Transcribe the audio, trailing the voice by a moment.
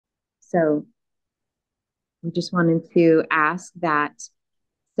So we just wanted to ask that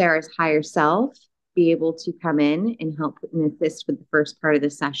Sarah's higher self be able to come in and help and assist with the first part of the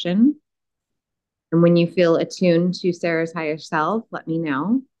session. And when you feel attuned to Sarah's higher self, let me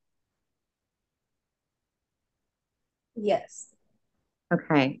know. Yes.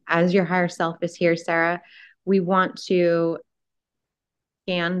 Okay. As your higher self is here, Sarah, we want to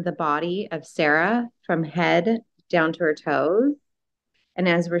scan the body of Ceirra from head down to her toes. And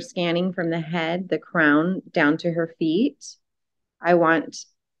as we're scanning from the head, the crown down to her feet, I want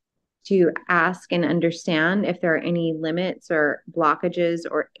to ask and understand if there are any limits or blockages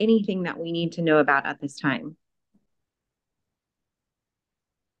or anything that we need to know about at this time.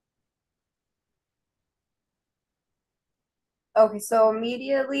 Okay, so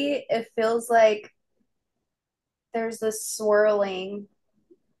immediately it feels like there's this swirling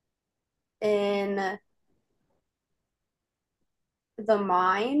in the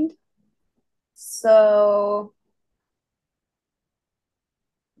mind. So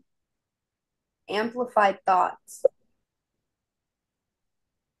amplified thoughts.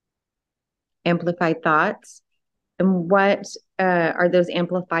 Amplified thoughts. And what are those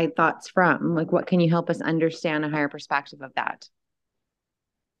amplified thoughts from? Like, what can you help us understand a higher perspective of that?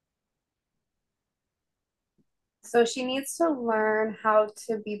 So she needs to learn how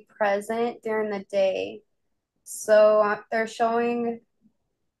to be present during the day. So they're showing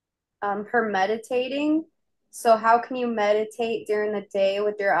her meditating. So how can you meditate during the day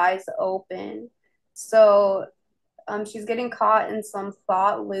with your eyes open? So she's getting caught in some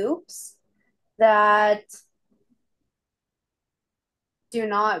thought loops that do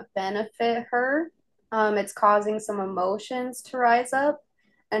not benefit her. It's causing some emotions to rise up.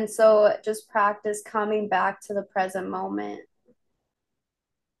 And so just practice coming back to the present moment.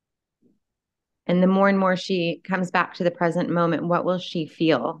 And the more and more she comes back to the present moment, what will she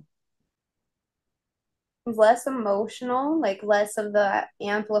feel? Less emotional, like less of the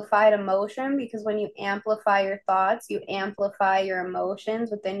amplified emotion, because when you amplify your thoughts, you amplify your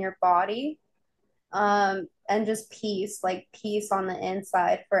emotions within your body. And just peace, like peace on the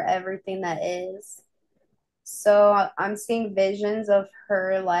inside for everything that is. So I'm seeing visions of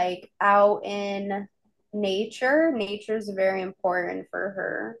her like out in nature. Nature is very important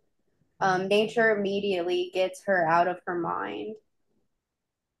for her. Nature immediately gets her out of her mind.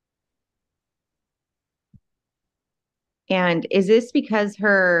 And is this because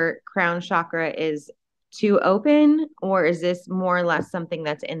her crown chakra is too open, or is this more or less something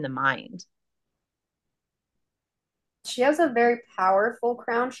that's in the mind? She has a very powerful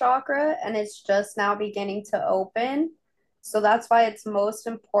crown chakra and it's just now beginning to open. So that's why it's most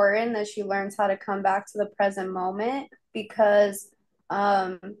important that she learns how to come back to the present moment because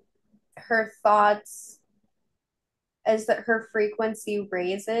um, her thoughts as that her frequency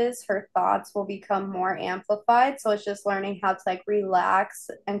raises, her thoughts will become more amplified. So it's just learning how to like relax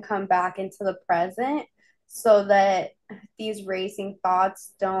and come back into the present so that these racing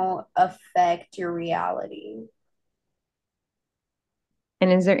thoughts don't affect your reality.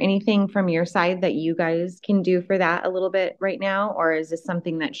 And is there anything from your side that you guys can do for that a little bit right now? Or is this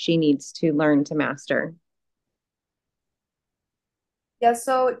something that she needs to learn to master? Yeah,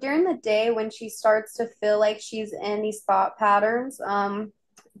 so during the day when she starts to feel like she's in these thought patterns,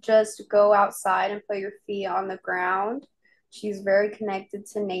 just go outside and put your feet on the ground. She's very connected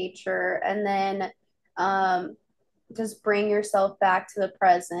to nature, and then just bring yourself back to the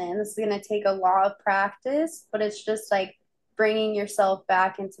present. And this is going to take a lot of practice, but it's just like bringing yourself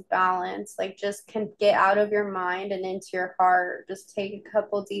back into balance. Like just can get out of your mind and into your heart. Just take a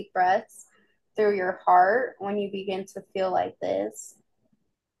couple deep breaths through your heart when you begin to feel like this.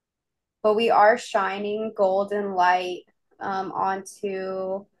 But we are shining golden light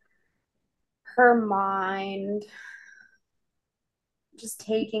onto her mind, just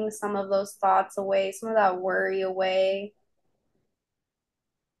taking some of those thoughts away, some of that worry away,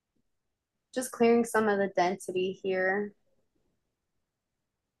 just clearing some of the density here.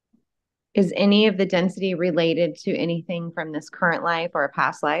 Is any of the density related to anything from this current life or a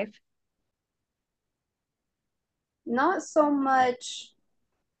past life? Not so much,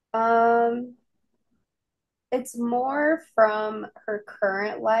 um, it's more from her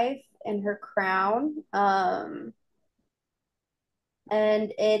current life and her crown. And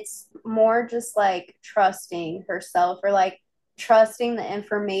it's more just like trusting herself or like trusting the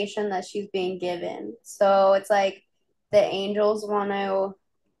information that she's being given. So it's like the angels want to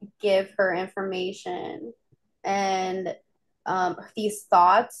give her information, and these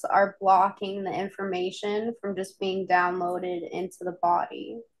thoughts are blocking the information from just being downloaded into the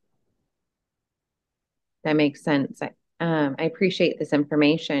body. That makes sense. I appreciate this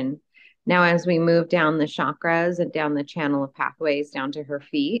information. Now, as we move down the chakras and down the channel of pathways down to her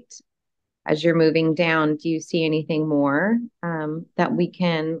feet, as you're moving down, do you see anything more that we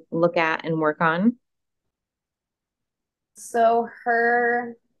can look at and work on? So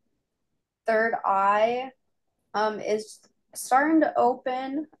her third eye is starting to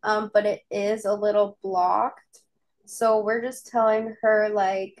open, but it is a little blocked. So we're just telling her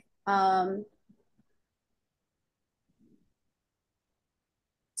like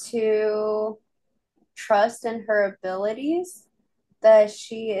to trust in her abilities, that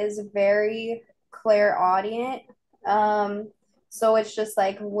she is very clairaudient. So it's just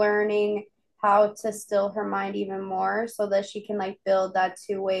like learning how to still her mind even more so that she can like build that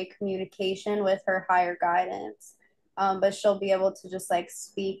two-way communication with her higher guidance. But she'll be able to just like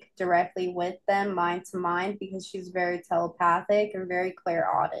speak directly with them mind to mind because she's very telepathic and very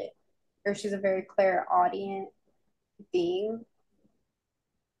clairaudient, or she's a very clairaudient being.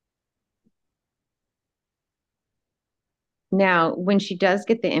 Now, when she does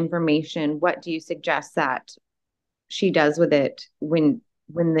get the information, what do you suggest that she does with it when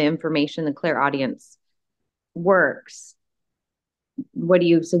the information, the clear audience works? What do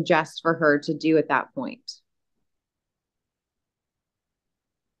you suggest for her to do at that point?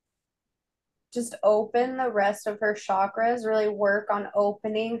 Just open the rest of her chakras, really work on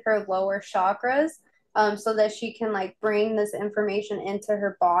opening her lower chakras, so that she can like bring this information into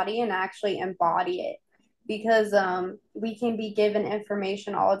her body and actually embody it. Because we can be given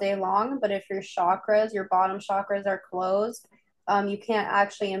information all day long, but if your chakras, your bottom chakras are closed, you can't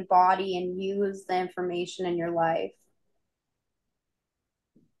actually embody and use the information in your life.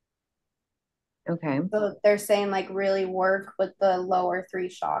 Okay. So they're saying like really work with the lower three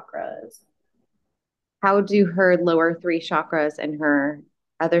chakras. How do her lower three chakras and her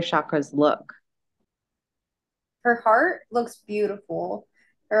other chakras look? Her heart looks beautiful.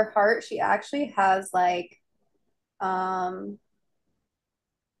 Her heart, she actually has like um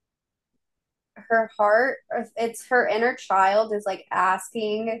her heart, it's her inner child is like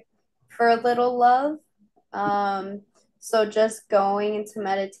asking for a little love. So just going into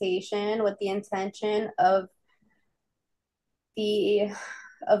meditation with the intention the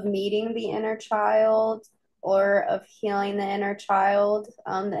of meeting the inner child or of healing the inner child.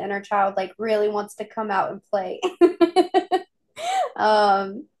 The inner child like really wants to come out and play.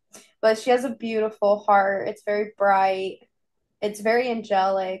 um but she has a beautiful heart. It's very bright. It's very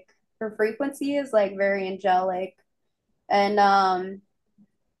angelic. Her frequency is like very angelic. And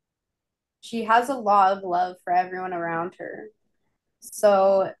she has a lot of love for everyone around her.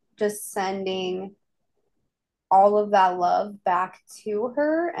 So just sending all of that love back to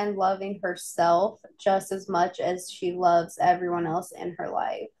her and loving herself just as much as she loves everyone else in her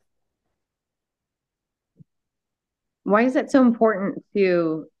life. Why is it so important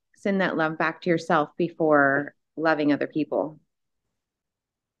to send that love back to yourself before loving other people?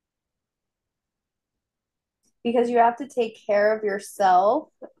 Because you have to take care of yourself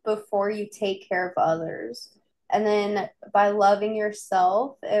before you take care of others. And then by loving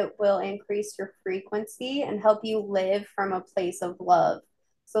yourself, it will increase your frequency and help you live from a place of love.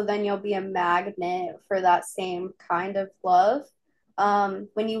 So then you'll be a magnet for that same kind of love.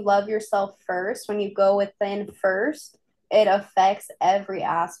 When you love yourself first, when you go within first, it affects every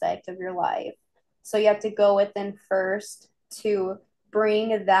aspect of your life. So you have to go within first to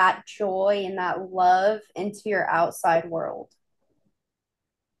bring that joy and that love into your outside world.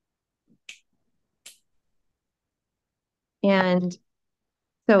 And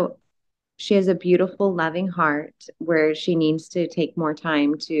so she has a beautiful, loving heart where she needs to take more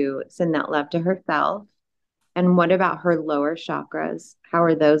time to send that love to herself. And what about her lower chakras? How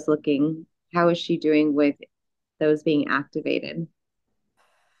are those looking? How is she doing with those being activated?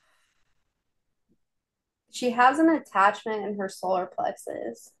 She has an attachment in her solar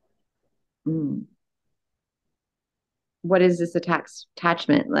plexus. Mm. What is this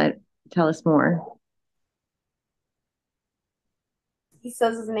attachment? Tell us more. He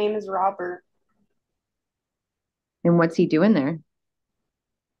says his name is Robert. And what's he doing there?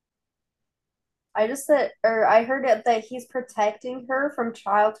 I just said, or I heard it that he's protecting her from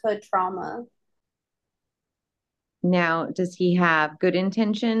childhood trauma. Now, does he have good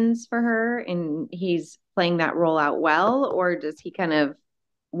intentions for her and he's playing that role out well, or does he kind of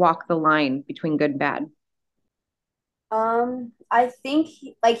walk the line between good and bad? I think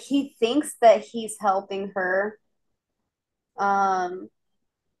he thinks that he's helping her. Um,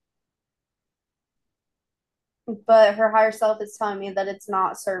 but her higher self is telling me that it's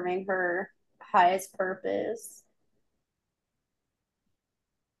not serving her highest purpose.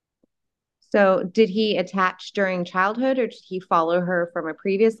 So, did he attach during childhood or did he follow her from a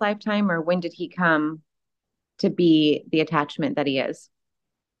previous lifetime, or when did he come to be the attachment that he is?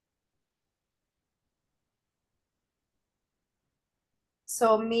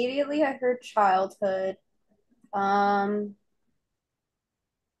 So immediately I heard childhood. Um,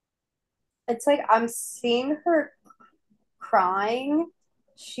 it's like I'm seeing her crying.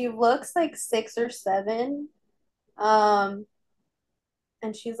 She looks like 6 or 7. Um,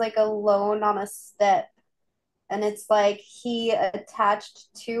 and she's like alone on a step. And it's like he attached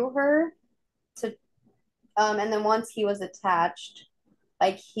to her to and then once he was attached,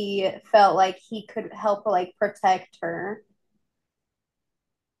 like he felt like he could help like protect her.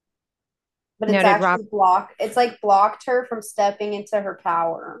 But it's Noted, Rob. actually it's like blocked her from stepping into her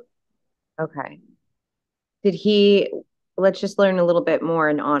power. Okay. Did he, let's just learn a little bit more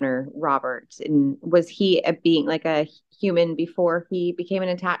and honor Robert. And was he a being like a human before he became an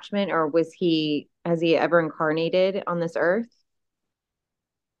attachment, or has he ever incarnated on this earth?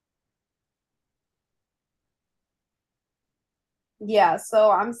 Yeah,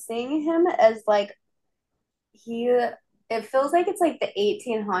 so I'm seeing him as like he it feels like it's like the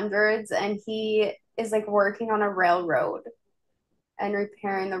 1800s and he is like working on a railroad and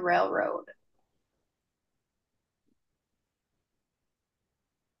repairing the railroad.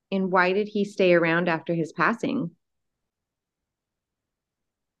 And why did he stay around after his passing?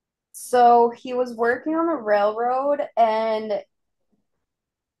 So he was working on a railroad and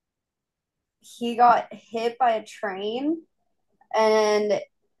he got hit by a train and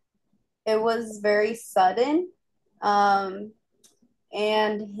it was very sudden. Um,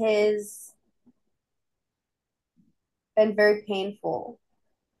 and his and very painful.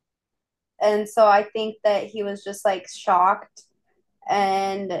 And so I think that he was just like shocked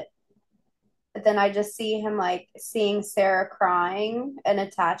and then I just see him like seeing Ceirra crying and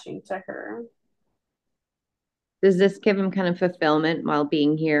attaching to her. Does this give him kind of fulfillment while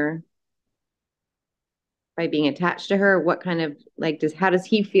being here by being attached to her? What kind of like how does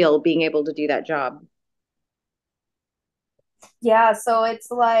he feel being able to do that job? Yeah, so it's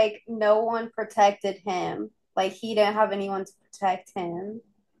like no one protected him. Like he didn't have anyone to protect him.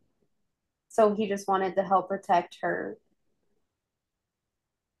 So he just wanted to help protect her.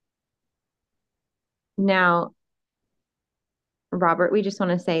 Now, Robert, we just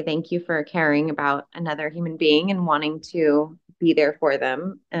want to say thank you for caring about another human being and wanting to be there for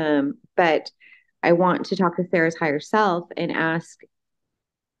them. But I want to talk to Sarah's higher self and ask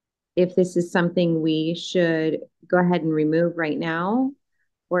if this is something we should go ahead and remove right now,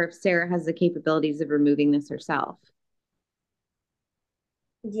 or if Sarah has the capabilities of removing this herself.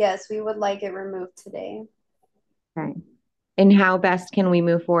 Yes, we would like it removed today. Okay. And how best can we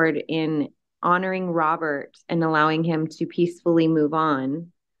move forward in honoring Robert and allowing him to peacefully move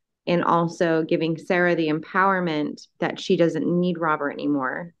on, and also giving Sarah the empowerment that she doesn't need Robert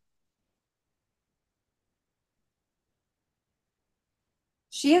anymore?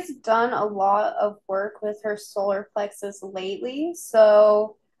 She has done a lot of work with her solar plexus lately.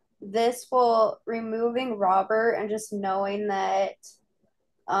 So this will removing Robert and just knowing that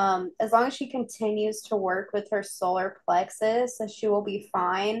as long as she continues to work with her solar plexus, she will be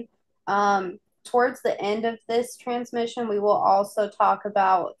fine. Towards the end of this transmission, we will also talk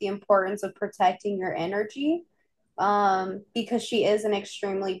about the importance of protecting your energy because she is an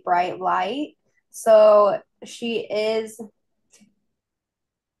extremely bright light. So she is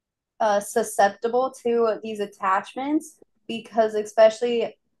susceptible to these attachments because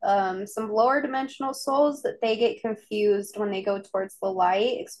especially some lower dimensional souls that they get confused when they go towards the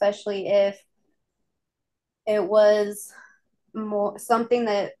light, especially if it was more something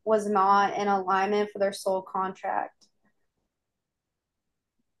that was not in alignment for their soul contract.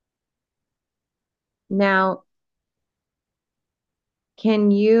 Now,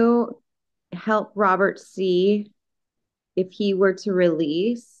 can you help Robert see if he were to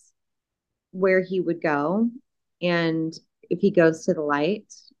release where he would go and if he goes to the light?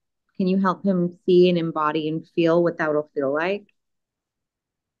 Can you help him see and embody and feel what that will feel like?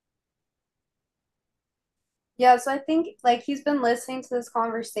 Yeah, so I think like he's been listening to this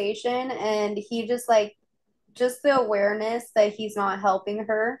conversation and he just like just the awareness that he's not helping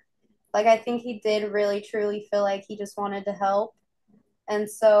her. Like I think he did really truly feel like he just wanted to help. And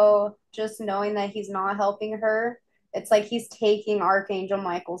so just knowing that he's not helping her, it's like he's taking Archangel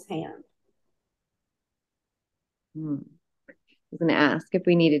Michael's hand. Hmm. I was going to ask if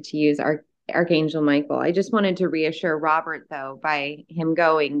we needed to use Archangel Michael. I just wanted to reassure Robert, though, by him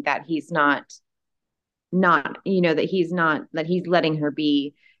going, that he's not, that he's letting her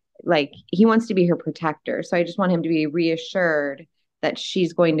be, like, he wants to be her protector. So I just want him to be reassured that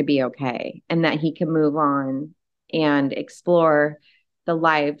she's going to be okay and that he can move on and explore the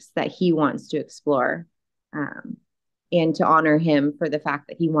lives that he wants to explore. Um, and to honor him for the fact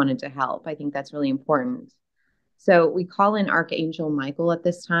that he wanted to help. I think that's really important. So we call in Archangel Michael at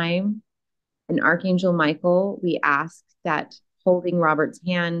this time. And Archangel Michael, we ask that holding Robert's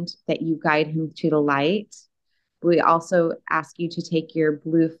hand, that you guide him to the light. We also ask you to take your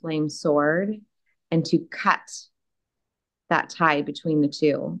blue flame sword and to cut that tie between the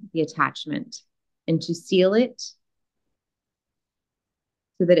two, the attachment, and to seal it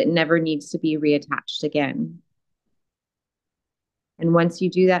so that it never needs to be reattached again. And once you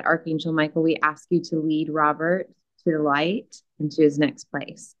do that, Archangel Michael, we ask you to lead Robert to the light and to his next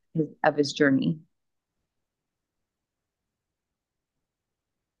place of his journey.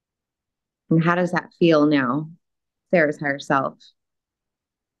 And how does that feel now, Ceirra's higher self?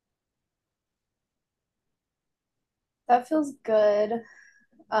 That feels good.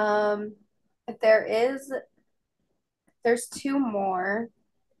 Um, there is there's two more.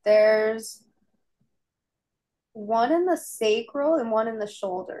 There's one in the sacral and one in the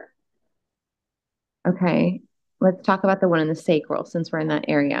shoulder. Okay, let's talk about the one in the sacral since we're in that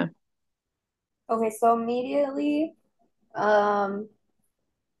area. Okay, so immediately, um,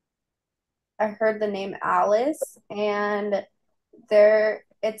 I heard the name Alice, and there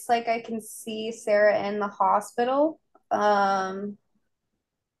it's like I can see Ceirra in the hospital. Um,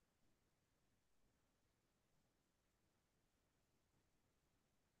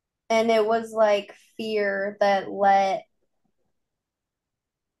 and it was like fear that let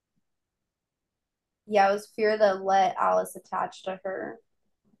yeah, it was fear that let Alice attach to her.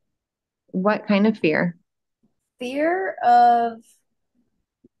 What kind of fear? Fear of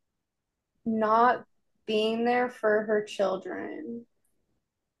not being there for her children.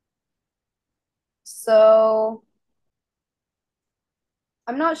 So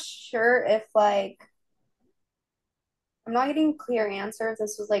I'm not sure if like I'm not getting a clear answer if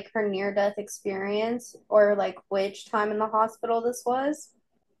this was like her near death experience or like which time in the hospital this was.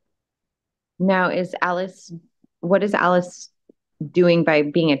 Now, what is Alice doing by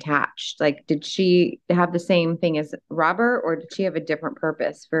being attached? Like, did she have the same thing as Robert, or did she have a different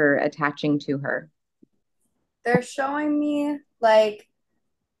purpose for attaching to her? They're showing me like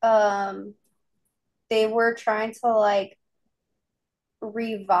um they were trying to like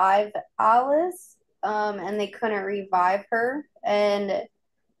revive Alice and they couldn't revive her and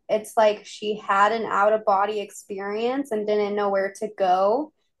it's like she had an out of body experience and didn't know where to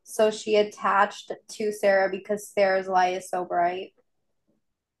go. So she attached to Ceirra because Ceirra's light is so bright.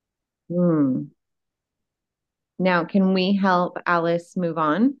 Hmm. Now, can we help Alice move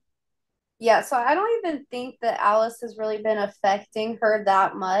on? Yeah, so I don't even think that Alice has really been affecting her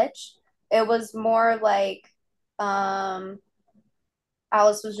that much. It was more like um,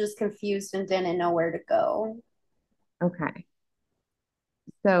 Alice was just confused and didn't know where to go. Okay.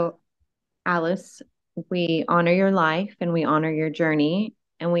 So, Alice, we honor your life and we honor your journey,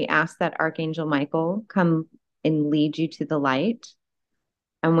 and we ask that Archangel Michael come and lead you to the light.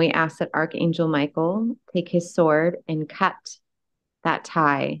 And we ask that Archangel Michael take his sword and cut that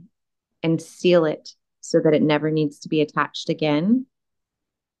tie and seal it so that it never needs to be attached again.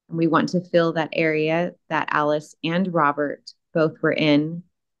 And we want to fill that area that Alice and Robert both were in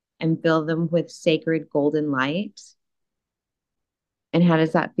and fill them with sacred golden light. And how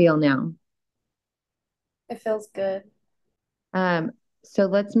does that feel now? It feels good. Um, so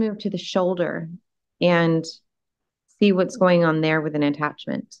let's move to the shoulder and see what's going on there with an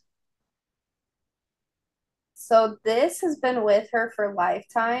attachment. So this has been with her for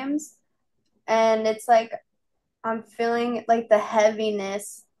lifetimes. And it's like I'm feeling like the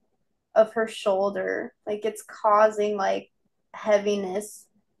heaviness of her shoulder. Like it's causing like heaviness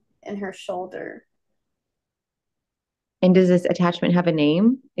in her shoulder. And does this attachment have a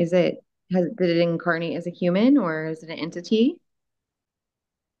name? Did it incarnate as a human or is it an entity?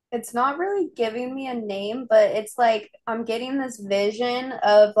 It's not really giving me a name, but it's like I'm getting this vision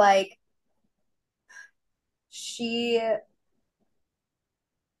of like she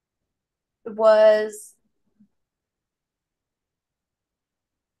was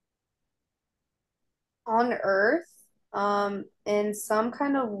on Earth in some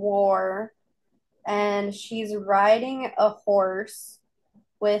kind of war and she's riding a horse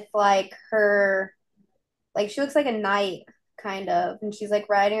with like her like she looks like a knight kind of and she's like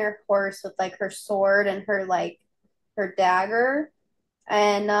riding her horse with like her sword and her like her dagger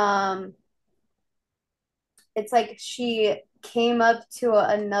and it's like she came up to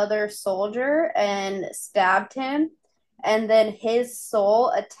another soldier and stabbed him and then his soul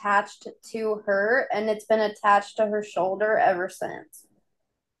attached to her, and it's been attached to her shoulder ever since.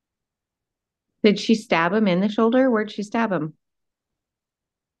 Did she stab him in the shoulder? Where'd she stab him?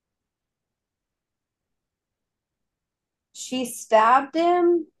 She stabbed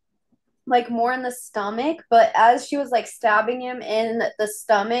him like more in the stomach, but as she was like stabbing him in the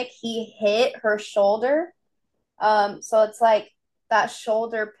stomach, he hit her shoulder. So it's like that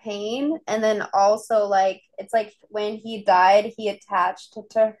shoulder pain, and then also like it's like when he died, he attached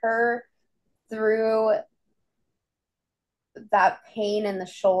to her through that pain in the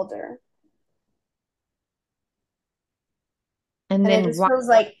shoulder. And And it then just why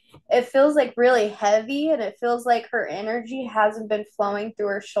feels like really heavy, and it feels like her energy hasn't been flowing through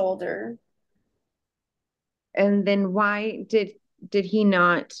her shoulder. and then why did he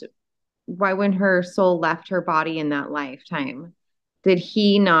not why when her soul left her body in that lifetime, did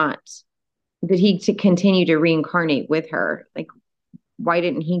he not did he to continue to reincarnate with her? Like why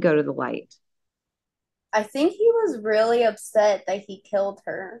didn't he go to the light? I think he was really upset that he killed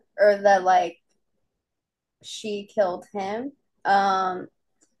her, or that like she killed him. Um,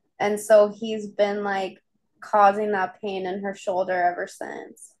 and so he's been like causing that pain in her shoulder ever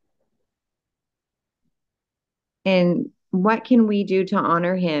since. And what can we do to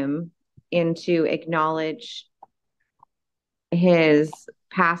honor him and to acknowledge his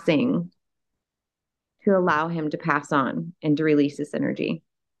passing, to allow him to pass on and to release this energy?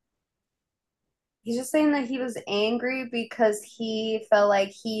 He's just saying that he was angry because he felt like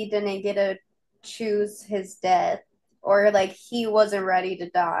he didn't get to choose his death, or like he wasn't ready to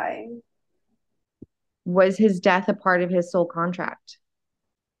die. Was his death a part of his soul contract?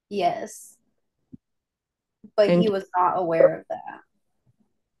 Yes, but he And was not aware of that.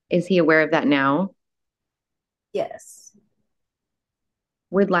 is he aware of that now? Yes.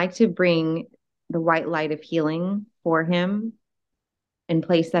 Would like to bring the white light of healing for him and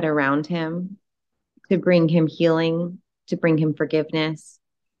place that around him to bring him healing, to bring him forgiveness,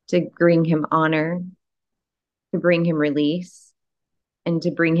 to bring him honor, to bring him release, and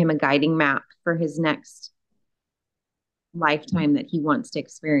to bring him a guiding map for his next lifetime that he wants to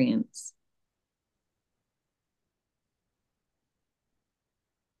experience.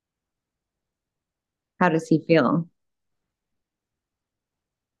 How does he feel?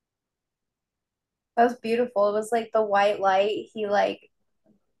 That was beautiful. It was like the white light. He like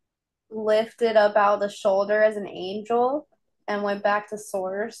lifted up out of the shoulder as an angel and went back to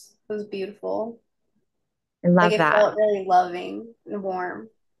source. It was beautiful. I Like love it that. felt really loving and warm.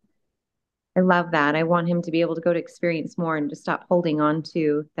 I love that. I want him to be able to go to experience more and to stop holding on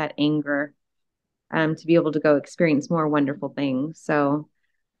to that anger, to be able to go experience more wonderful things. So,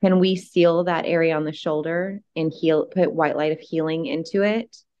 can we seal that area on the shoulder and heal, put white light of healing into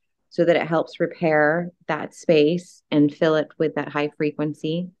it so that it helps repair that space and fill it with that high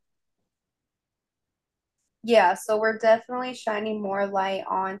frequency? Yeah, so we're definitely shining more light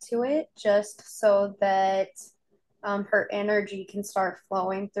onto it just so that her energy can start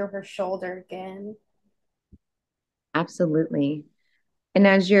flowing through her shoulder again. Absolutely. And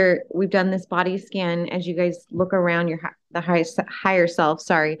we've done this body scan, as you guys look around the higher self,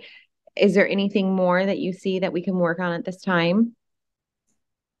 sorry, is there anything more that you see that we can work on at this time?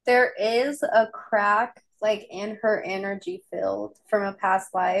 There is a crack like in her energy field from a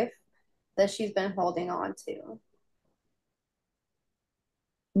past life that she's been holding on to.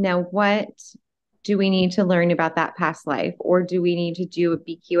 Now, what do we need to learn about that past life? Or do we need to do a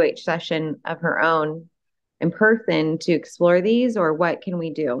BQH session of her own in person to explore these? Or what can we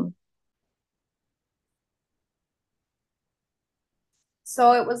do?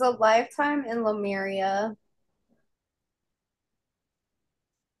 So it was a lifetime in Lemuria,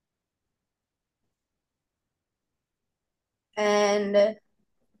 and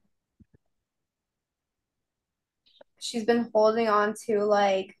she's been holding on to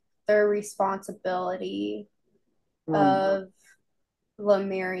like the responsibility Mm. of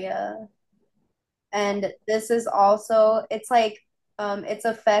Lemuria. And this is also, it's like, it's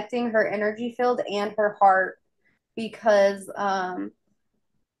affecting her energy field and her heart because,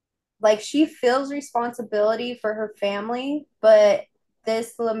 like, she feels responsibility for her family, but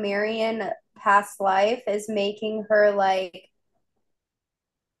this Lemurian past life is making her like,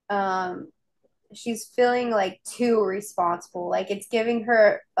 um, she's feeling like too responsible. Like, it's giving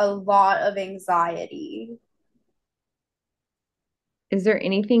her a lot of anxiety. Is there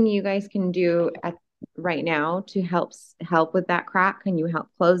anything you guys can do right now to help with that crack? Can you help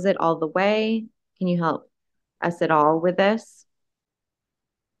close it all the way? Can you help us at all with this?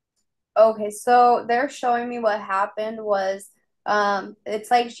 Okay, so they're showing me what happened was it's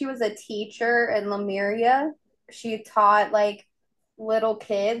like she was a teacher in Lemuria, she taught like little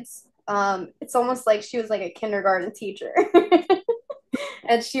kids. It's almost like she was like a kindergarten teacher.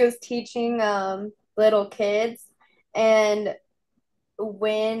 And she was teaching little kids. And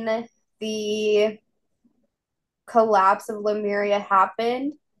when the collapse of Lemuria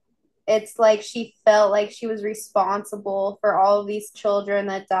happened, it's like she felt like she was responsible for all of these children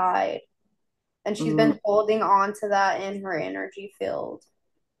that died. And she's Mm, been holding on to that in her energy field.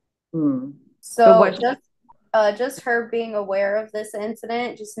 mm. But So what, just her being aware of this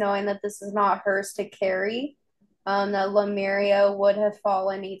incident, just knowing that this is not hers to carry, that Lemuria would have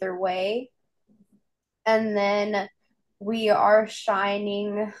fallen either way. And then we are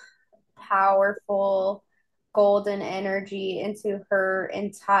shining powerful golden energy into her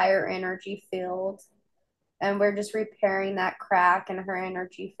entire energy field. And we're just repairing that crack in her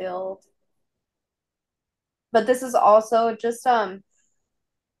energy field. But this is also just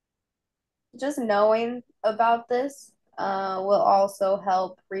knowing about this will also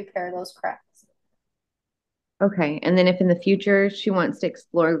help repair those cracks. okay. And then if in the future she wants to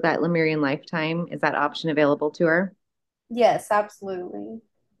explore that Lemurian lifetime, is that option available to her? Yes, absolutely.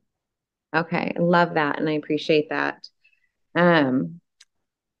 Okay. I love that. And I appreciate that. Um,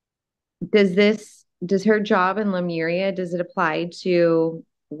 does her job in Lemuria, does it apply to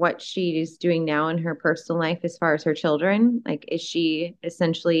what she's doing now in her personal life as far as her children? Like, is she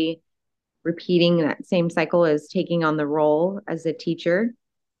essentially repeating that same cycle as taking on the role as a teacher?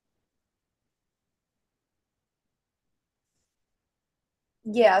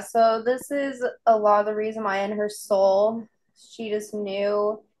 Yeah, so this is a lot of the reason why in her soul she just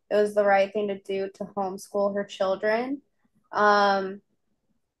knew it was the right thing to do to homeschool her children. Um,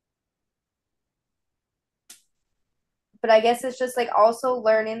 but I guess it's just like also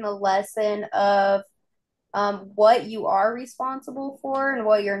learning the lesson of what you are responsible for and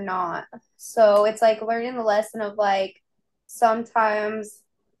what you're not. So it's like learning the lesson of like sometimes,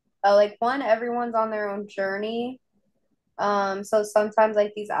 like one, everyone's on their own journey. So sometimes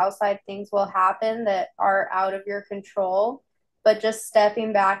like these outside things will happen that are out of your control, but just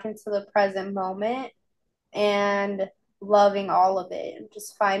stepping back into the present moment and loving all of it and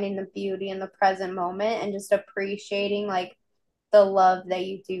just finding the beauty in the present moment and just appreciating like the love that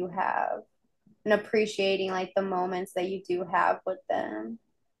you do have and appreciating like the moments that you do have with them.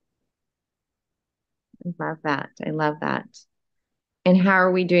 I love that. I love that. And how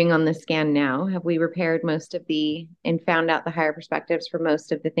are we doing on the scan now? Have we repaired most of the and found out the higher perspectives for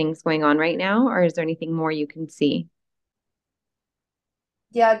most of the things going on right now? Or is there anything more you can see?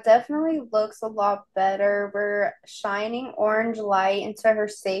 Yeah, it definitely looks a lot better. We're shining orange light into her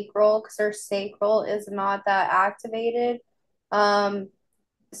sacral because her sacral is not that activated. Um,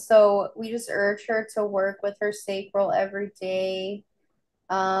 so we just urge her to work with her sacral every day.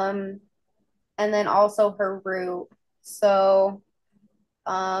 Um, and then also her root. So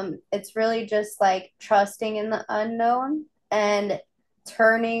it's really just like trusting in the unknown and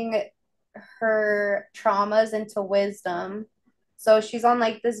turning her traumas into wisdom. So she's on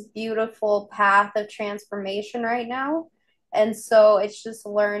like this beautiful path of transformation right now. And so it's just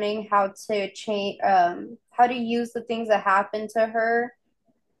learning how to change, how to use the things that happen to her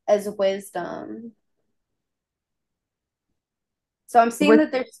as wisdom. So I'm seeing What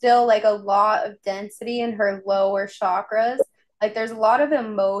that there's still like a lot of density in her lower chakras. Like there's a lot of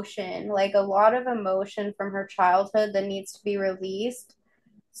emotion, like a lot of emotion from her childhood that needs to be released.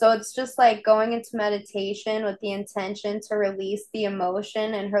 So it's just like going into meditation with the intention to release the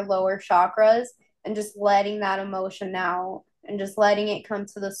emotion in her lower chakras and just letting that emotion out and just letting it come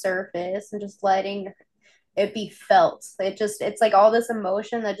to the surface and just letting it be felt. It's like all this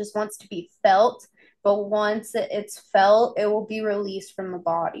emotion that just wants to be felt, but once it's felt, it will be released from the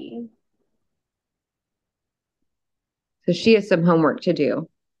body. so she has some homework to do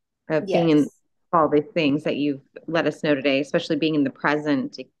of being in Yes. all the things that you've let us know today, especially being in the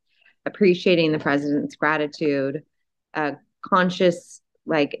present, appreciating the presence, gratitude, conscious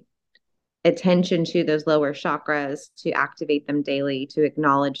like attention to those lower chakras, to activate them daily, to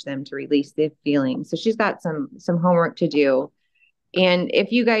acknowledge them, to release the feelings. So she's got some homework to do. And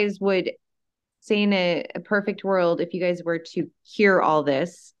if you guys would say in a perfect world, if you guys were to cure all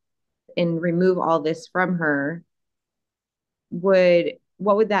this and remove all this from her, would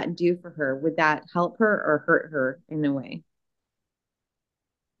what would that do for her? Would that help her or hurt her in a way?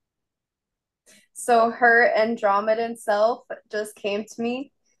 So her Andromedan self just came to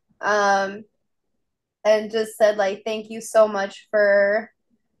me um, and just said, like, thank you so much for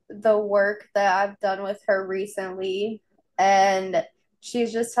the work that I've done with her recently. And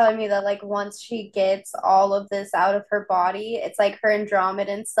she's just telling me that like once she gets all of this out of her body, it's like her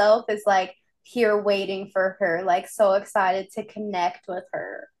Andromedan self is like here waiting for her, like so excited to connect with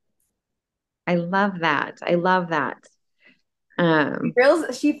her. I love that. I love that. Um,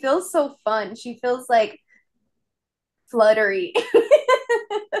 She feels so fun. She feels like fluttery.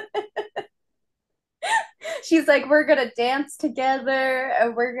 She's like, we're gonna dance together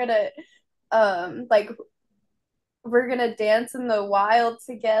and like we're gonna dance in the wild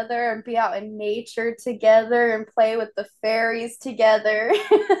together and be out in nature together and play with the fairies together.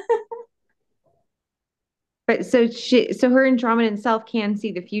 but so her Andromedan self can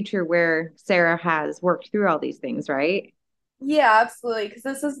see the future where Ceirra has worked through all these things, right? Yeah, absolutely. Because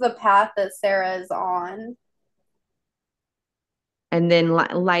this is the path that Ceirra is on. And then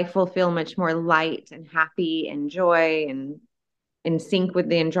life will feel much more light and happy and joy and in sync with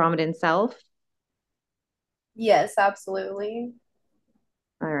the Andromedan self. Yes, absolutely.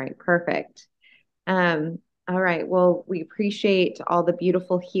 All right, perfect. Um, all right. Well, we appreciate all the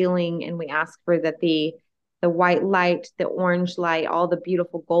beautiful healing, and we ask for that the white light, the orange light, all the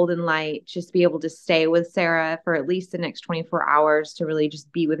beautiful golden light, just be able to stay with Ceirra for at least the next 24 hours to really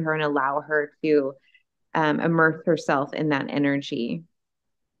just be with her and allow her to immerse herself in that energy.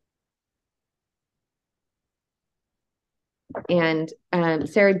 And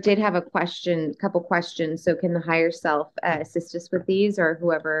Ceirra did have a couple questions. So can the higher self assist us with these, or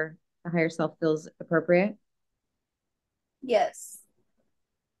whoever the higher self feels appropriate? Yes.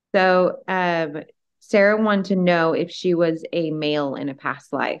 So, Ceirra wanted to know if she was a male in a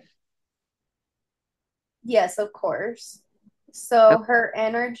past life. Yes, of course. Oh, So her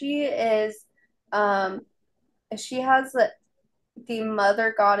energy is um she has the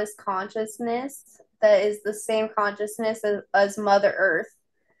mother goddess consciousness that is the same consciousness as Mother Earth.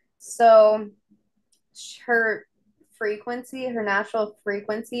 So her frequency, her natural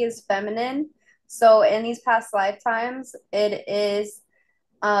frequency is feminine. So in these past lifetimes, it is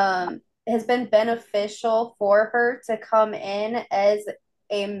has been beneficial for her to come in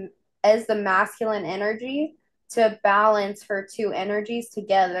a as the masculine energy to balance her two energies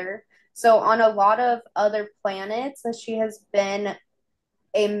together. So on a lot of other planets, she has been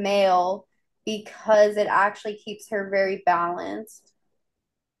a male because it actually keeps her very balanced.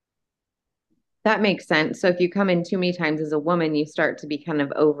 that makes sense. So if you come in too many times as a woman, you start to be kind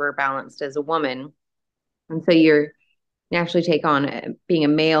of overbalanced as a woman. And so you're naturally take on being a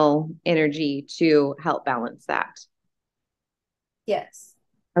male energy to help balance that. Yes.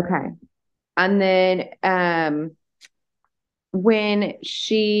 Okay. And then when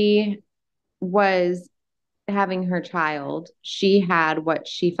she was having her child, she had what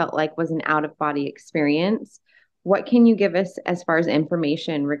she felt like was an out of body experience. What can you give us as far as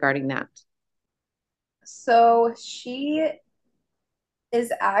information regarding that? So she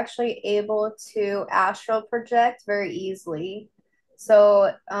is actually able to astral project very easily.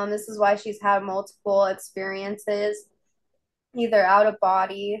 So this is why she's had multiple experiences, either out of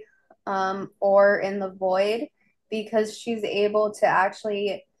body or in the void, because she's able to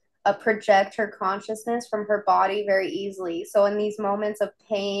actually project her consciousness from her body very easily. So in these moments of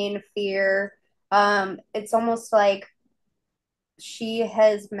pain, fear, it's almost like she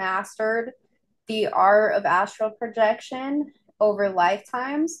has mastered the art of astral projection over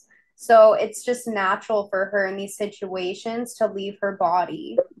lifetimes. So it's just natural for her in these situations to leave her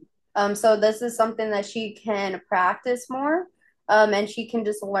body. So this is something that she can practice more. And she can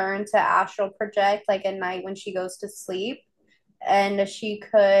just learn to astral project like at night when she goes to sleep. And she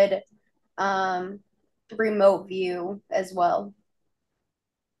could um, remote view as well.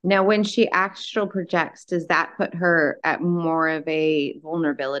 Now, when she astral projects, does that put her at more of a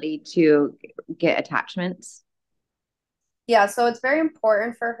vulnerability to get attachments? Yeah, so it's very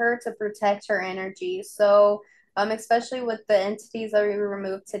important for her to protect her energy. So, especially with the entities that we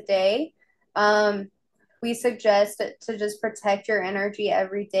removed today, um, we suggest to just protect your energy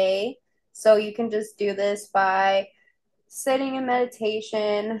every day. So you can just do this by sitting in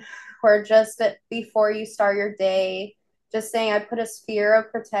meditation or just before you start your day, just saying, I put a sphere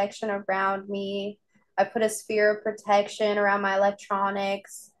of protection around me. I put a sphere of protection around my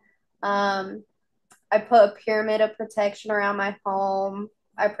electronics. Um, I put a pyramid of protection around my home.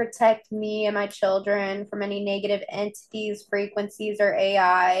 I protect me and my children from any negative entities, frequencies, or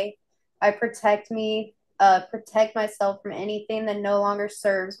AI. I protect myself from anything that no longer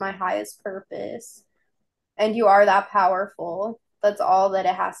serves my highest purpose. And you are that powerful. That's all that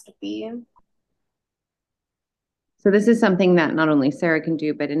it has to be. So, this is something that not only Ceirra can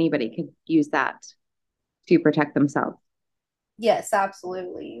do, but anybody could use that to protect themselves. Yes,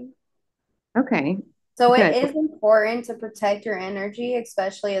 absolutely. Okay, So it good. is important to protect your energy,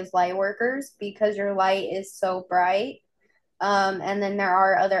 especially as light workers, because your light is so bright. And then there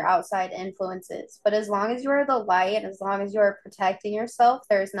are other outside influences. But as long as you are the light and as long as you are protecting yourself,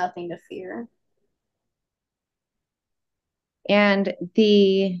 there's nothing to fear. And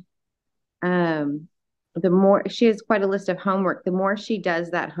um the more she has quite a list of homework, the more she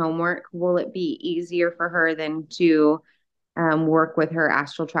does that homework, will it be easier for her than to work with her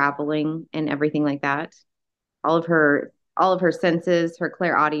astral traveling and everything like that? All of her senses, her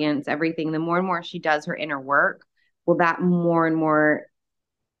clairaudience, everything, the more and more she does her inner work, will that more and more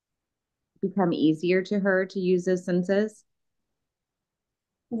become easier to her to use those senses?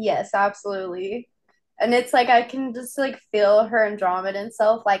 Yes, absolutely. And it's like I can just like feel her Andromedan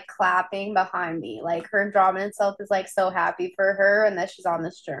self like clapping behind me. Like her Andromedan self is like so happy for her and that she's on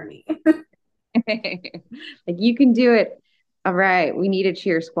this journey. Like, you can do it. All right, we need a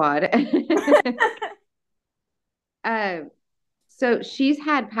cheer squad. uh, so she's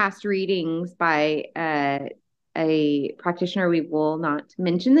had past readings by a practitioner. We will not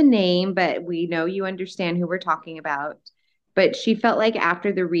mention the name, but we know you understand who we're talking about. But she felt like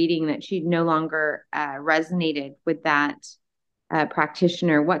after the reading that she no longer resonated with that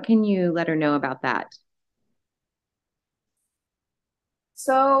practitioner. What can you let her know about that?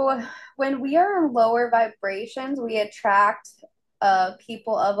 So when we are in lower vibrations, we attract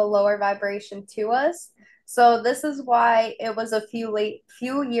people of a lower vibration to us. So this is why it was a few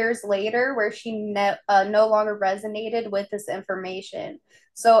years later where she no longer resonated with this information.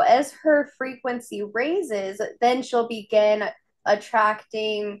 So as her frequency raises, then she'll begin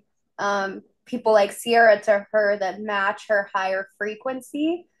attracting people like Ceirra to her that match her higher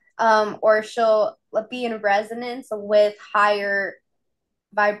frequency, or she'll be in resonance with higher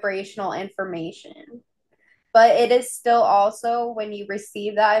vibrational information. But it is still also when you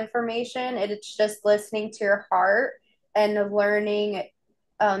receive that information, it's just listening to your heart and learning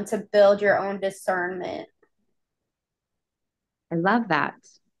to build your own discernment. I love that.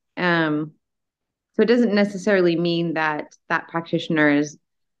 Um, so it doesn't necessarily mean that that practitioner is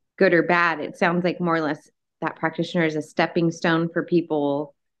good or bad. It sounds like more or less that practitioner is a stepping stone for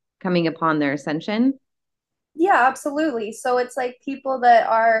people coming upon their ascension. Yeah, absolutely. So it's like people that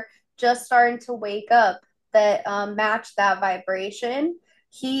are just starting to wake up that match that vibration.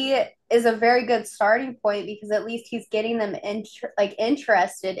 He is a very good starting point because at least he's getting them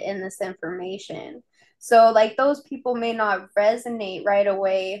interested in this information. So like those people may not resonate right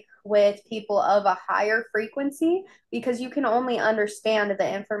away with people of a higher frequency because you can only understand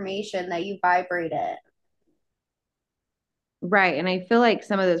the information that you vibrate at. Right. And I feel like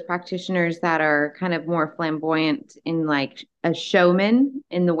some of those practitioners that are kind of more flamboyant in like a showman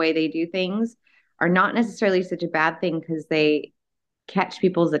in the way they do things are not necessarily such a bad thing because they catch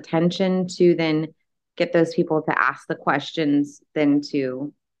people's attention to then get those people to ask the questions, then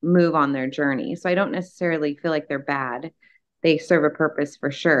to move on their journey. So I don't necessarily feel like they're bad. They serve a purpose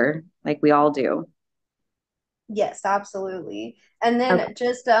for sure, like we all do. Yes, absolutely. And Okay. then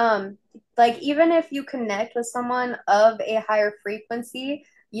just like even if you connect with someone of a higher frequency,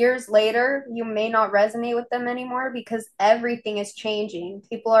 years later you may not resonate with them anymore because everything is changing.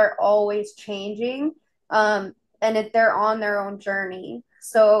 People are always changing. And if they're on their own journey.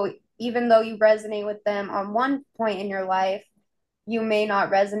 So even though you resonate with them on one point in your life, you may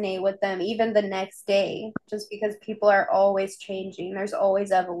not resonate with them even the next day just because people are always changing. There's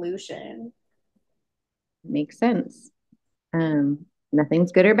always evolution. Makes sense.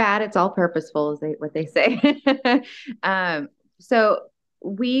 Nothing's good or bad. It's all purposeful, is what they say. um, so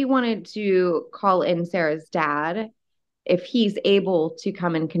we wanted to call in Sarah's dad if he's able to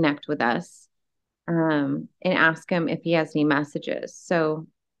come and connect with us, and ask him if he has any messages. So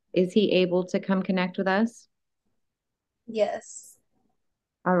is he able to come connect with us? Yes.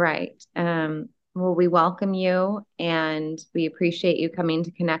 All right. Well, we welcome you and we appreciate you coming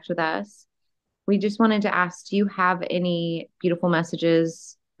to connect with us. We just wanted to ask, do you have any beautiful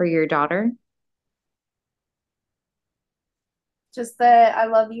messages for your daughter? Just that I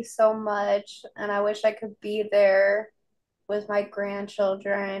love you so much and I wish I could be there with my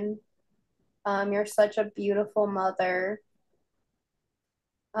grandchildren. You're such a beautiful mother.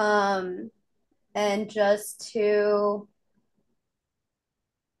 Um, and just to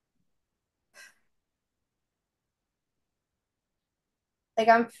like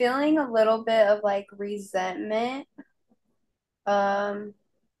I'm feeling a little bit of like resentment um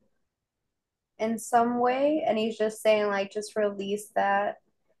in some way and he's just saying like just release that.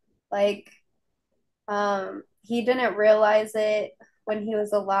 Like he didn't realize it when he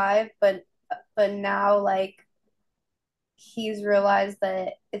was alive, but now like he's realized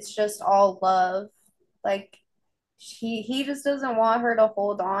that it's just all love. Like he just doesn't want her to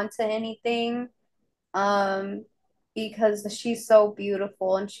hold on to anything. Um because she's so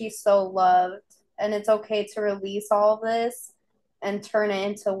beautiful and she's so loved. And it's okay to release all of this and turn it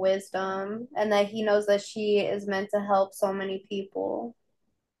into wisdom. And that he knows that she is meant to help so many people.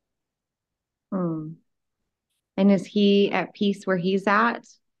 Hmm. And is he at peace where he's at?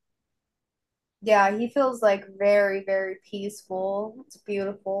 Yeah, he feels like very, very peaceful. It's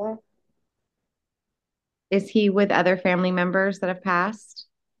beautiful. Is he with other family members that have passed?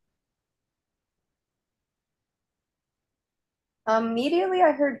 Immediately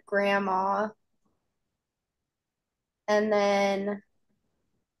I heard grandma, and then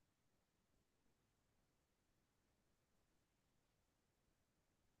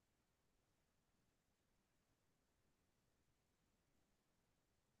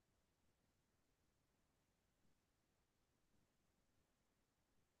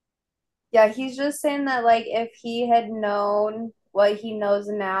yeah, he's just saying that like if he had known what he knows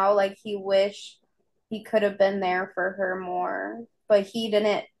now, like he wish he could have been there for her more, but he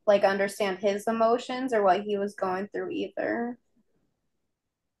didn't like understand his emotions or what he was going through either.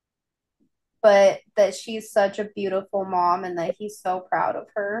 But that she's such a beautiful mom and that he's so proud of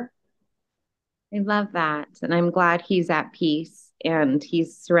her. I love that. And I'm glad he's at peace and he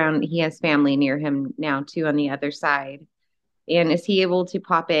has family near him now too on the other side. And is he able to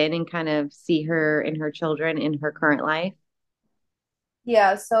pop in and kind of see her and her children in her current life?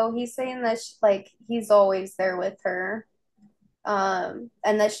 Yeah, so he's saying that like he's always there with her. And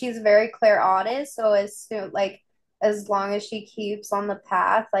that she's very clairaudient, so as soon like as long as she keeps on the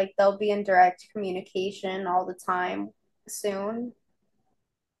path, like they'll be in direct communication all the time soon.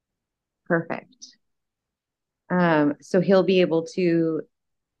 Perfect. So he'll be able to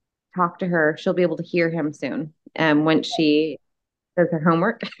talk to her. She'll be able to hear him soon. Once she does her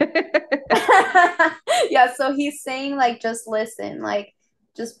homework. Yeah, so he's saying like just listen, like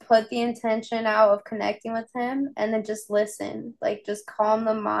just put the intention out of connecting with him and then just listen. Like just calm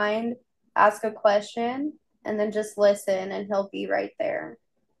the mind, ask a question, and then just listen and he'll be right there.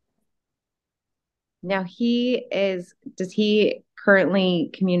 Now does he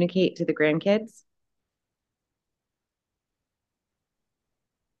currently communicate to the grandkids?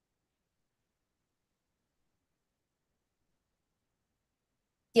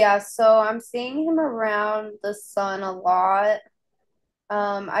 Yeah, so I'm seeing him around the sun a lot.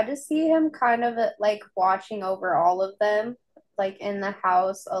 I just see him kind of like watching over all of them, like in the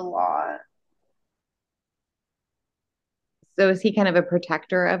house a lot. So is he kind of a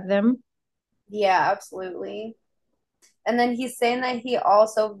protector of them? Yeah, absolutely. And then he's saying that he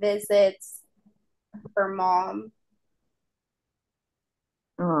also visits her mom.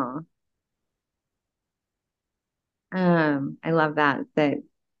 Oh, I love that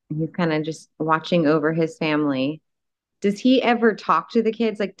he's kind of just watching over his family. Does he ever talk to the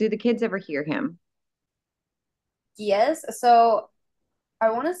kids? Like, do the kids ever hear him? Yes, so I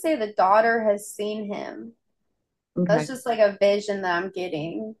want to say the daughter has seen him. That's Okay, just like a vision that I'm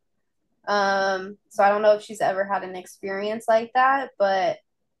getting. So I don't know if she's ever had an experience like that, but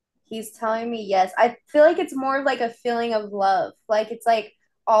he's telling me yes. I feel like it's more like a feeling of love. Like it's like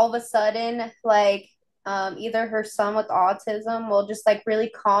all of a sudden, like either her son with autism will just like really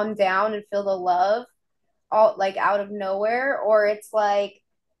calm down and feel the love all like out of nowhere, or it's like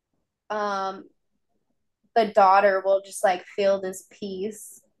um the daughter will just like feel this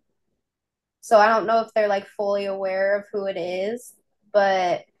peace. So I don't know if they're like fully aware of who it is,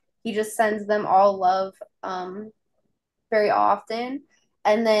 but he just sends them all love very often.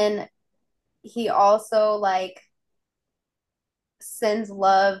 And then he also like sends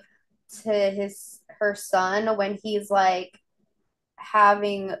love to his her son when he's like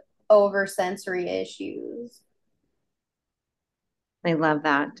having oversensory issues. I love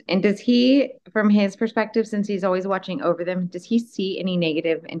that. And does he, from his perspective, since he's always watching over them, does he see any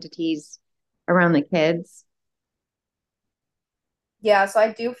negative entities around the kids? Yeah, so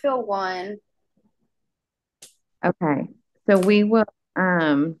I do feel one. Okay, so we will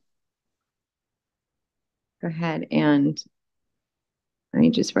go ahead and let me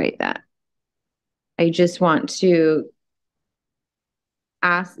just write that. I just want to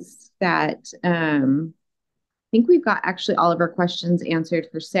ask that I think we've got actually all of our questions answered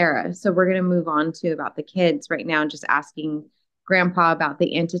for Ceirra. So we're going to move on to about the kids right now, just asking Grandpa about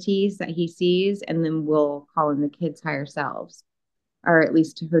the entities that he sees, and then we'll call in the kids' higher selves, or at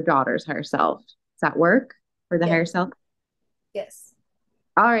least her daughter's higher self. Does that work for the higher Yes. self? Yes.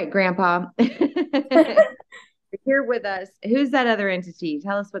 All right, Grandpa. You're here with us. Who's that other entity?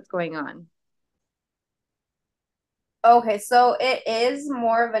 Tell us what's going on. Okay, so it is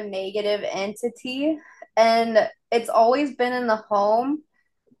more of a negative entity and it's always been in the home,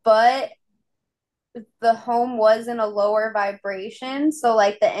 but the home was in a lower vibration, so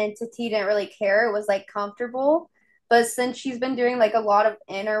like the entity didn't really care. It was like comfortable. But since she's been doing like a lot of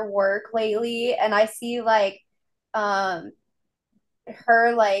inner work lately, and I see like um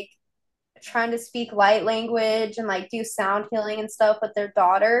her like trying to speak light language and like do sound healing and stuff with their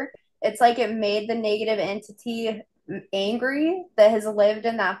daughter, it's like it made the negative entity angry that has lived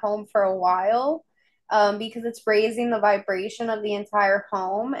in that home for a while, because it's raising the vibration of the entire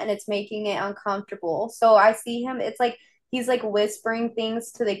home and it's making it uncomfortable. So I see him, it's like he's like whispering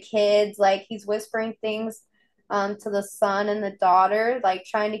things to the kids, like he's whispering things to the son and the daughter, like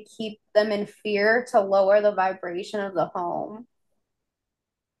trying to keep them in fear to lower the vibration of the home.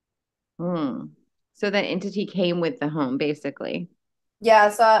 Hmm. So that entity came with the home, basically. Yeah,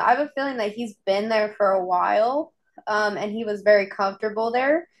 so I have a feeling that he's been there for a while, and he was very comfortable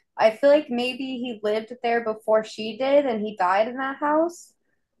there. I feel like maybe he lived there before she did, and he died in that house.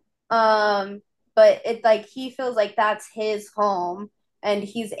 Um, but it like he feels like that's his home, and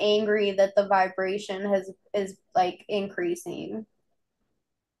he's angry that the vibration has is like increasing.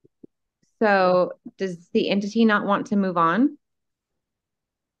 So does the entity not want to move on?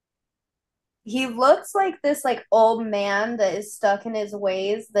 He looks like this like old man that is stuck in his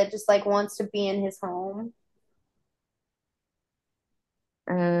ways that just like wants to be in his home.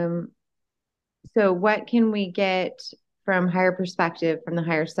 Um, so what can we get from higher perspective, from the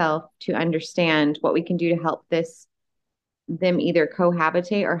higher self, to understand what we can do to help them either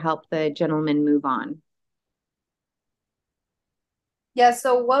cohabitate or help the gentleman move on? Yeah,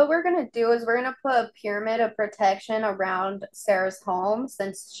 so what we're gonna do is we're gonna put a pyramid of protection around Sarah's home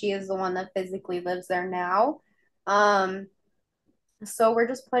since she is the one that physically lives there now. Um, so we're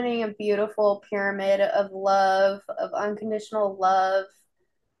just putting a beautiful pyramid of love, of unconditional love,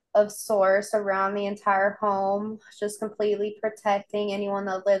 of source around the entire home, just completely protecting anyone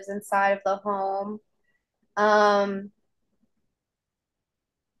that lives inside of the home. Um,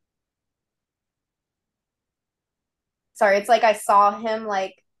 sorry, it's like I saw him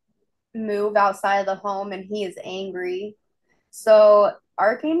like move outside of the home and he is angry. So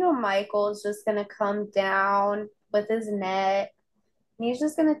Archangel Michael is just gonna come down with his net and he's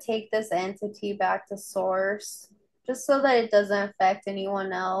just gonna take this entity back to source just so that it doesn't affect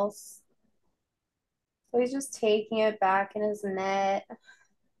anyone else. So he's just taking it back in his net,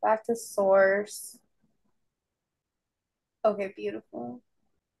 back to source. Okay, beautiful.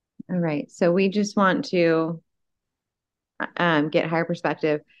 All right. So we just want to get higher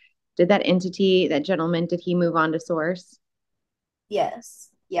perspective. Did that entity, that gentleman, did he move on to source? Yes.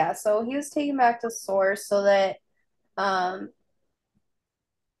 Yeah, so he was taken back to source so that um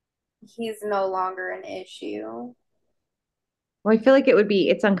he's no longer an issue. Well, I feel like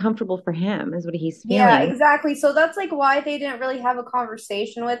it's uncomfortable for him, is what he's Yeah, feeling. exactly. So that's like why they didn't really have a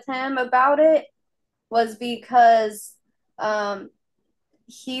conversation with him about it, was because um,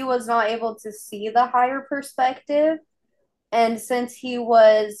 he was not able to see the higher perspective, and since he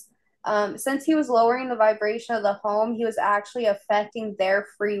was lowering the vibration of the home, he was actually affecting their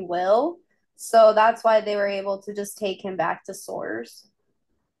free will. So that's why they were able to just take him back to source.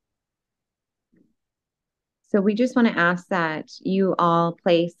 So we just want to ask that you all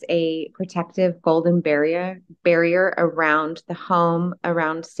place a protective golden barrier around the home,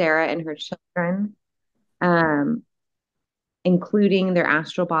 around Ceirra and her children, um, including their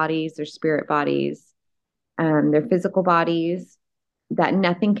astral bodies, their spirit bodies, their physical bodies, that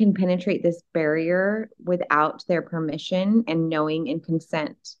nothing can penetrate this barrier without their permission and knowing and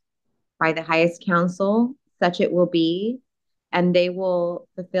consent by the highest council, such it will be, and they will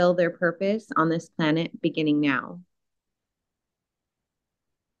fulfill their purpose on this planet beginning now.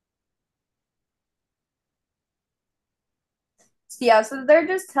 So yeah, so they're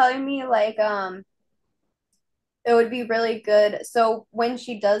just telling me like it would be really good. So when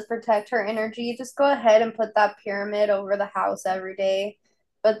she does protect her energy, just go ahead and put that pyramid over the house every day.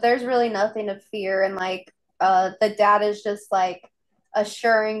 But there's really nothing to fear. And like the dad is just like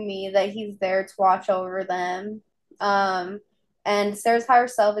assuring me that he's there to watch over them. Um and Sarah's higher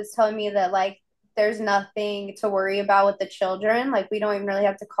self is telling me that like there's nothing to worry about with the children. Like we don't even really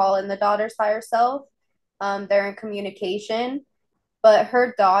have to call in the daughter's higher self. They're in communication, but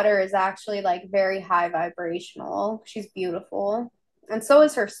her daughter is actually like very high vibrational. She's beautiful. And so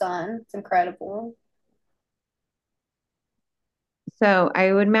is her son. It's incredible. So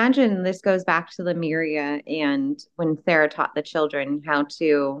I would imagine this goes back to Lemuria and when Sarah taught the children how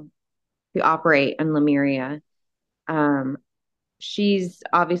to operate in Lemuria. Um, she's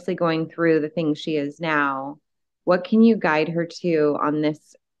obviously going through the things she is now. What can you guide her to on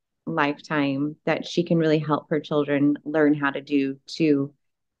this lifetime that she can really help her children learn how to do to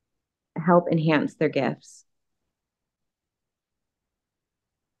help enhance their gifts?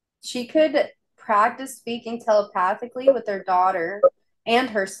 She could practice speaking telepathically with her daughter and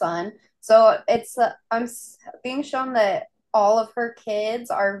her son. So being shown that all of her kids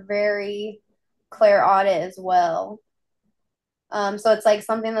are very clairaudient as well. So it's like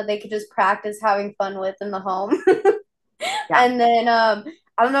something that they could just practice having fun with in the home. Yeah, And then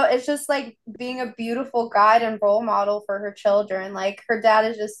I don't know, it's just like being a beautiful guide and role model for her children. Like her dad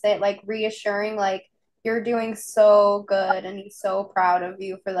is just like reassuring, like you're doing so good and he's so proud of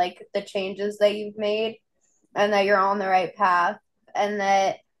you for like the changes that you've made and that you're on the right path and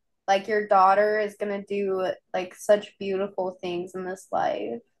that like your daughter is gonna do like such beautiful things in this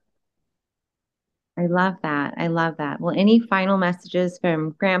life. I love that. I love that. Well, any final messages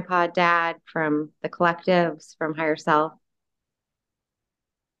from grandpa, dad, from the collectives, from higher self?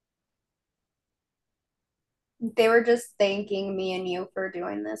 They were just thanking me and you for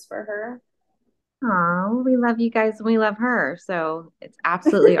doing this for Oh, we love you guys and we love her. So it's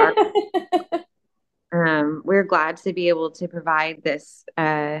absolutely our her. we're glad to be able to provide this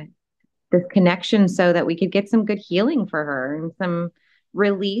connection so that we could get some good healing for her and some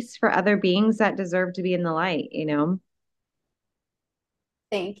release for other beings that deserve to be in the light, you know?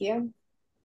 Thank you.